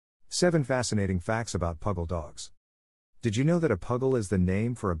7 Fascinating Facts about Puggle Dogs. Did you know that a Puggle is the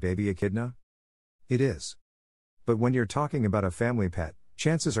name for a baby echidna? It is. But when you're talking about a family pet,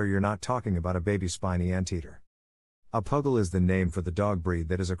 chances are you're not talking about a baby spiny anteater. A Puggle is the name for the dog breed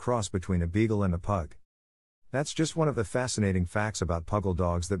that is a cross between a beagle and a pug. That's just one of the fascinating facts about Puggle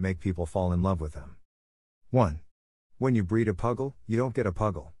dogs that make people fall in love with them. 1. When you breed a Puggle, you don't get a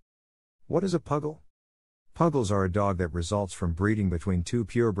Puggle. What is a Puggle? Puggles are a dog that results from breeding between two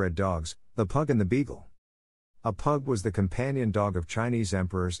purebred dogs, the pug and the beagle. A pug was the companion dog of Chinese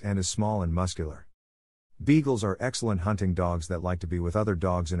emperors and is small and muscular. Beagles are excellent hunting dogs that like to be with other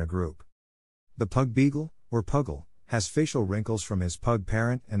dogs in a group. The pug beagle, or Puggle, has facial wrinkles from his pug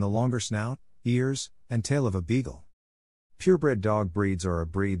parent and the longer snout, ears, and tail of a beagle. Purebred dog breeds are a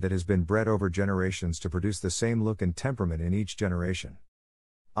breed that has been bred over generations to produce the same look and temperament in each generation.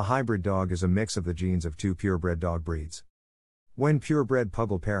 A hybrid dog is a mix of the genes of two purebred dog breeds. When purebred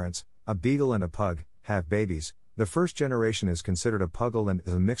Puggle parents, a beagle and a pug, have babies, the first generation is considered a Puggle and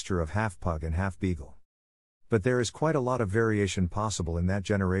is a mixture of half pug and half beagle. But there is quite a lot of variation possible in that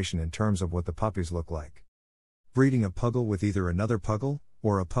generation in terms of what the puppies look like. Breeding a Puggle with either another Puggle,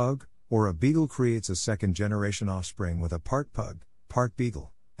 or a pug, or a beagle creates a second generation offspring with a part pug, part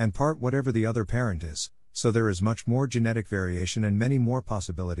beagle, and part whatever the other parent is, so there is much more genetic variation and many more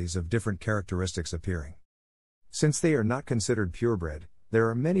possibilities of different characteristics appearing. Since they are not considered purebred, there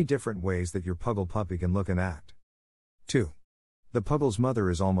are many different ways that your Puggle puppy can look and act. 2. The Puggle's mother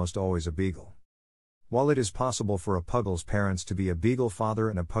is almost always a beagle. While it is possible for a Puggle's parents to be a beagle father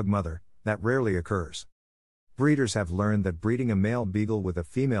and a pug mother, that rarely occurs. Breeders have learned that breeding a male beagle with a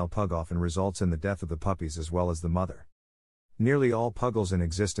female pug often results in the death of the puppies as well as the mother. Nearly all Puggles in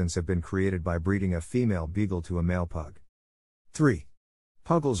existence have been created by breeding a female beagle to a male pug. 3.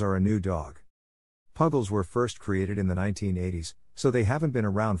 Puggles are a new dog. Puggles were first created in the 1980s, so they haven't been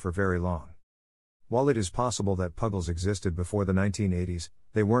around for very long. While it is possible that Puggles existed before the 1980s,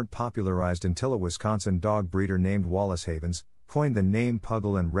 they weren't popularized until a Wisconsin dog breeder named Wallace Havens coined the name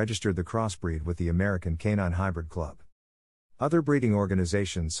Puggle and registered the crossbreed with the American Canine Hybrid Club. Other breeding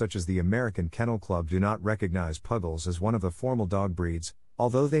organizations such as the American Kennel Club do not recognize Puggles as one of the formal dog breeds,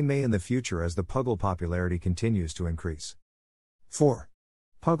 although they may in the future as the Puggle popularity continues to increase. 4.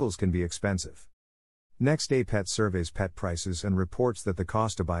 Puggles can be expensive. Next, IPet surveys pet prices and reports that the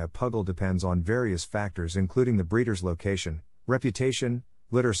cost to buy a Puggle depends on various factors including the breeder's location, reputation,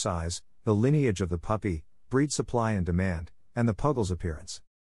 litter size, the lineage of the puppy, breed supply and demand, and the Puggle's appearance.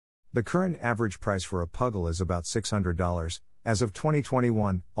 The current average price for a Puggle is about $600, as of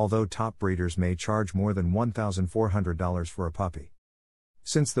 2021, although top breeders may charge more than $1,400 for a puppy.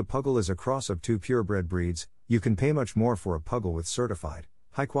 Since the Puggle is a cross of two purebred breeds, you can pay much more for a Puggle with certified,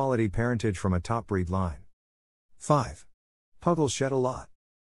 high-quality parentage from a top breed line. 5. Puggles shed a lot.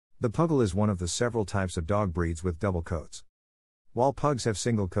 The Puggle is one of the several types of dog breeds with double coats. While pugs have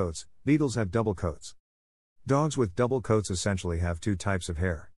single coats, beagles have double coats. Dogs with double coats essentially have two types of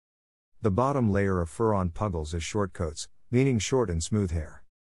hair. The bottom layer of fur on Puggles is short coats, meaning short and smooth hair.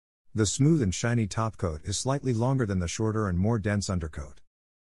 The smooth and shiny top coat is slightly longer than the shorter and more dense undercoat.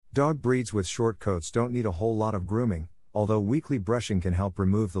 Dog breeds with short coats don't need a whole lot of grooming, although weekly brushing can help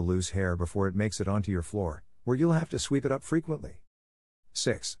remove the loose hair before it makes it onto your floor, where you'll have to sweep it up frequently.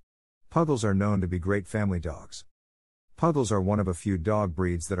 6. Puggles are known to be great family dogs. Puggles are one of a few dog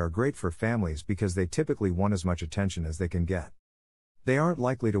breeds that are great for families because they typically want as much attention as they can get. They aren't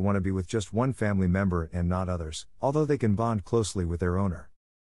likely to want to be with just one family member and not others, although they can bond closely with their owner.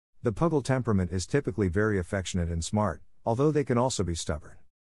 The Puggle temperament is typically very affectionate and smart, although they can also be stubborn.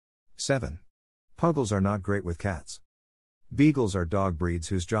 7. Puggles are not great with cats. Beagles are dog breeds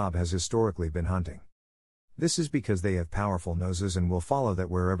whose job has historically been hunting. This is because they have powerful noses and will follow that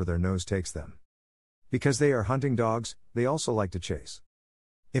wherever their nose takes them. Because they are hunting dogs, they also like to chase.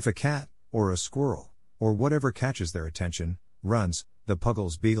 If a cat, or a squirrel, or whatever catches their attention, runs, the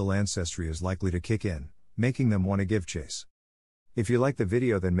Puggle's beagle ancestry is likely to kick in, making them want to give chase. If you like the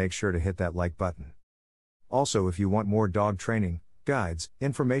video, then make sure to hit that like button. Also, if you want more dog training, guides,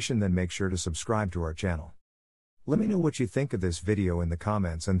 information, then make sure to subscribe to our channel. Let me know what you think of this video in the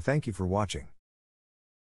comments and thank you for watching.